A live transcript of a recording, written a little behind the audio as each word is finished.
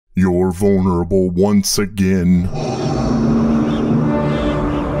You're vulnerable once again. No.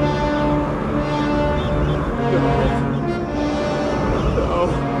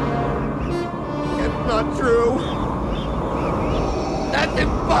 It's not true. That's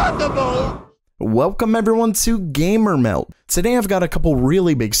impossible! Welcome everyone to Gamer Melt. Today I've got a couple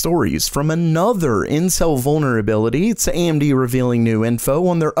really big stories, from another Intel vulnerability to AMD revealing new info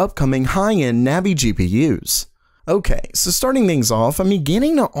on their upcoming high-end Navi GPUs. Okay, so starting things off, I'm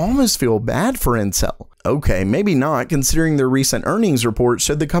beginning to almost feel bad for Intel. Okay, maybe not, considering their recent earnings report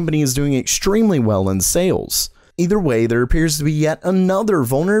showed the company is doing extremely well in sales. Either way, there appears to be yet another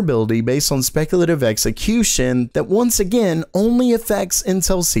vulnerability based on speculative execution that once again only affects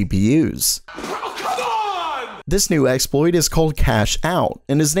Intel CPUs. This new exploit is called Cache Out,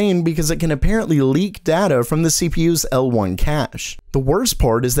 and is named because it can apparently leak data from the CPU's L1 cache. The worst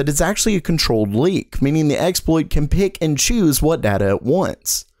part is that it's actually a controlled leak, meaning the exploit can pick and choose what data it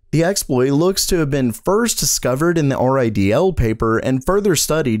wants. The exploit looks to have been first discovered in the RDNA paper and further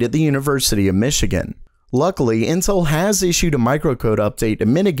studied at the University of Michigan. Luckily, Intel has issued a microcode update to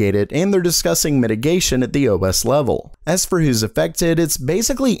mitigate it, and they're discussing mitigation at the OS level. As for who's affected, it's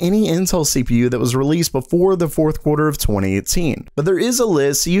basically any Intel CPU that was released before the fourth quarter of 2018, but there is a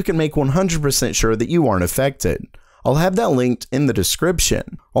list so you can make 100% sure that you aren't affected. I'll have that linked in the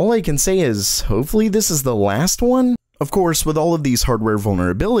description. All I can say is, hopefully this is the last one? Of course, with all of these hardware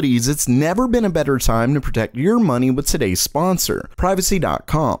vulnerabilities, it's never been a better time to protect your money with today's sponsor,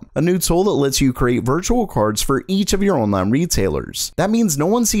 Privacy.com, a new tool that lets you create virtual cards for each of your online retailers. That means no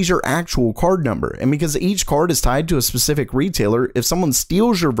one sees your actual card number, and because each card is tied to a specific retailer, if someone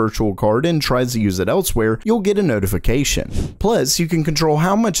steals your virtual card and tries to use it elsewhere, you'll get a notification. Plus, you can control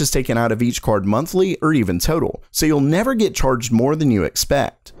how much is taken out of each card monthly or even total, so you'll never get charged more than you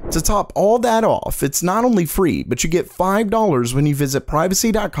expect. To top all that off, it's not only free, but you get $5 when you visit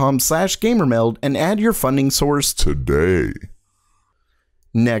privacy.com/gamermeld and add your funding source today.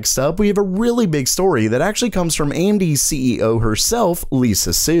 Next up, we have a really big story that actually comes from AMD's CEO herself,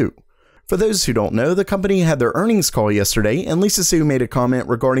 Lisa Su. For those who don't know, the company had their earnings call yesterday, and Lisa Su made a comment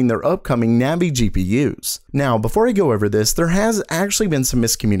regarding their upcoming Navi GPUs. Now, before I go over this, there has actually been some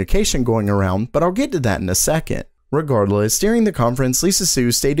miscommunication going around, but I'll get to that in a second. Regardless, during the conference, Lisa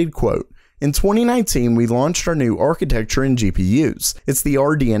Su stated, quote, "In 2019, we launched our new architecture in GPUs. It's the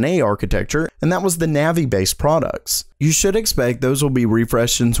RDNA architecture, and that was the Navi-based products. You should expect those will be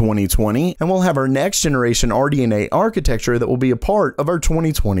refreshed in 2020, and we'll have our next generation RDNA architecture that will be a part of our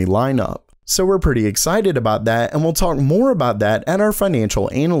 2020 lineup." So we're pretty excited about that, and we'll talk more about that at our Financial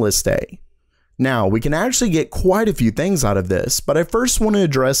Analyst Day. Now, we can actually get quite a few things out of this, but I first want to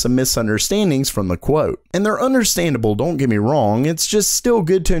address some misunderstandings from the quote. And they're understandable, don't get me wrong, it's just still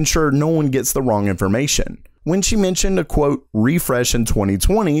good to ensure no one gets the wrong information. When she mentioned a quote, refresh in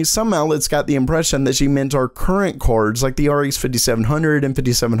 2020, some outlets got the impression that she meant our current cards like the RX 5700 and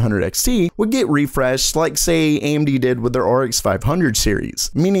 5700 XT would get refreshed like say AMD did with their RX 500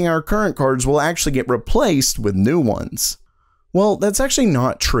 series, meaning our current cards will actually get replaced with new ones. Well, that's actually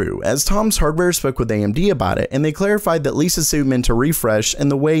not true, as Tom's Hardware spoke with AMD about it, and they clarified that Lisa Su meant a refresh in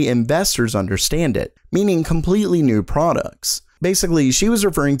the way investors understand it, meaning completely new products. Basically, she was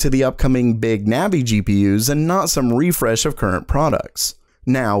referring to the upcoming big Navi GPUs and not some refresh of current products.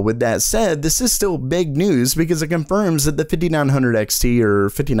 Now, with that said, this is still big news because it confirms that the 5900 XT or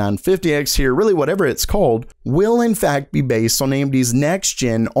 5950 XT or really whatever it's called will in fact be based on AMD's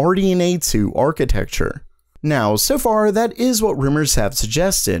next-gen RDNA 2 architecture. Now, so far, that is what rumors have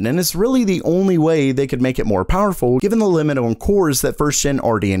suggested, and it's really the only way they could make it more powerful given the limit on cores that first-gen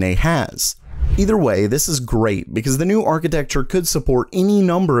RDNA has. Either way, this is great because the new architecture could support any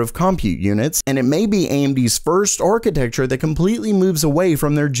number of compute units, and it may be AMD's first architecture that completely moves away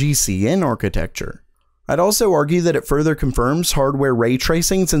from their GCN architecture. I'd also argue that it further confirms hardware ray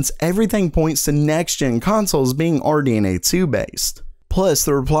tracing since everything points to next-gen consoles being RDNA 2 based. Plus,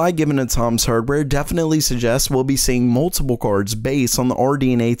 the reply given to Tom's Hardware definitely suggests we'll be seeing multiple cards based on the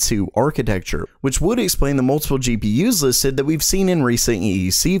RDNA 2 architecture, which would explain the multiple GPUs listed that we've seen in recent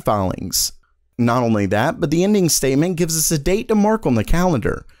EEC filings. Not only that, but the ending statement gives us a date to mark on the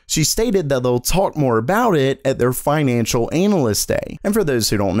calendar. She stated that they'll talk more about it at their Financial Analyst Day, and for those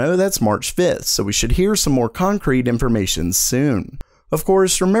who don't know, that's March 5th, so we should hear some more concrete information soon. Of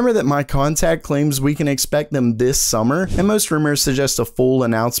course, remember that my contact claims we can expect them this summer, and most rumors suggest a full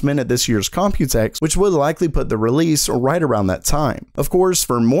announcement at this year's Computex, which would likely put the release right around that time. Of course,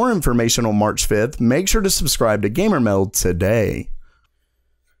 for more information on March 5th, make sure to subscribe to GamerMeld today.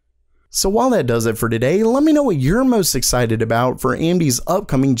 So while that does it for today, let me know what you're most excited about for AMD's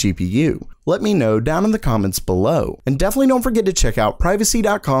upcoming GPU. Let me know down in the comments below. And definitely don't forget to check out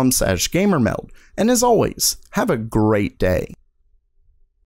privacy.com/gamermeld. And as always, have a great day.